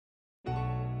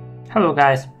Hello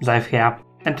guys, Zaaif here,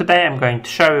 and today I'm going to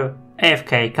show you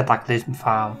AFK Cataclysm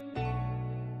farm.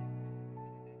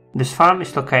 This farm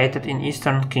is located in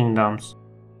Eastern Kingdoms,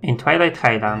 in Twilight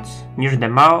Highlands, near the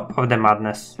Maw of the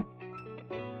Madness.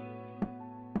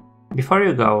 Before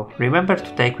you go, remember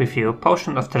to take with you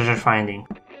Potion of Treasure Finding.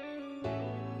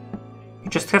 You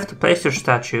just have to place your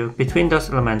statue between those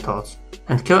elementals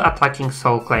and kill attacking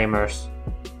soul claimers.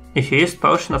 If you use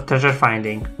Potion of Treasure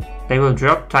Finding, they will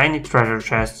drop tiny treasure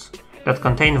chests that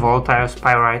contain volatiles,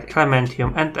 pyrite,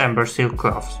 elementium and ember silk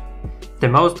cloths. The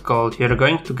most gold you're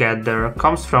going to get there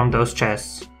comes from those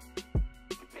chests.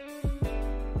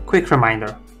 Quick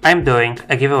reminder, I'm doing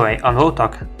a giveaway on WoW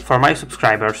Talk for my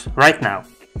subscribers right now.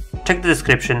 Check the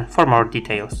description for more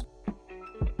details.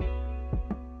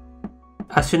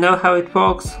 As you know how it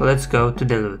works, let's go to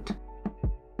the loot.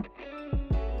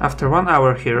 After 1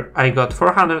 hour here, I got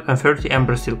 430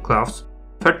 ember silk cloths,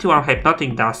 31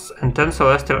 hypnotic dusts and 10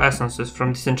 celestial essences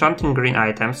from disenchanting green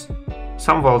items,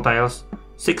 some volatiles,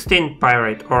 16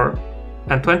 pyrite ore,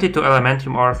 and 22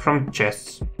 elementium ore from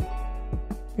chests.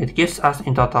 It gives us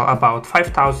in total about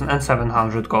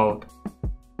 5700 gold.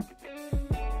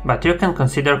 But you can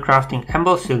consider crafting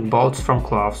ember silk bolts from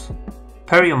cloths,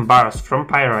 perium bars from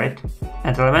pyrite,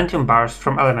 and elementium bars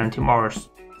from elementium ores,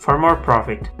 for more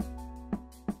profit.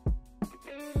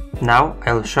 Now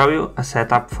I'll show you a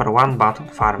setup for one-button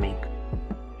farming.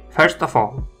 First of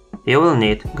all, you will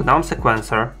need GNOME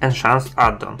Sequencer Enhanced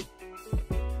add-on.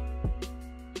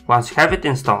 Once you have it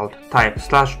installed, type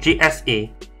 /gse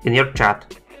in your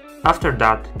chat. After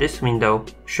that, this window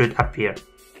should appear.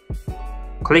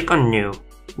 Click on New,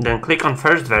 then click on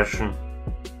First Version,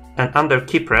 and under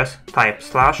keypress type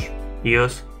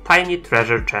 /use tiny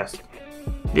treasure chest.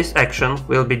 This action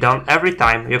will be done every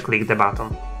time you click the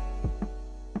button.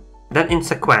 Then in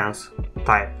sequence,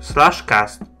 type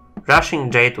 /cast rushing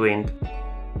jade wind,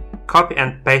 copy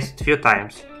and paste few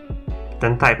times,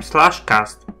 then type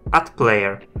 /cast add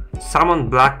player, summon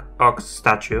black ox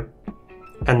statue,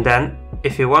 and then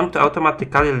if you want to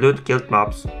automatically loot killed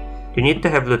mobs, you need to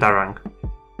have Lootarang,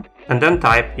 and then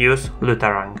type use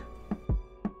Lootarang.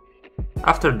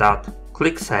 After that,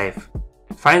 click save,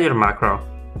 find your macro,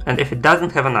 and if it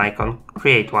doesn't have an icon,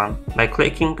 create one by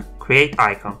clicking create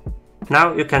icon.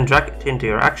 Now you can drag it into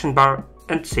your action bar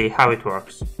and see how it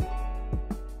works.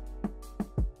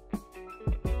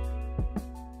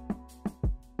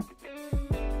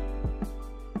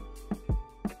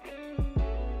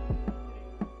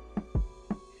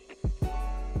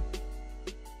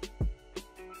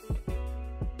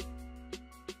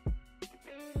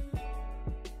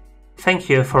 Thank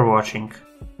you for watching.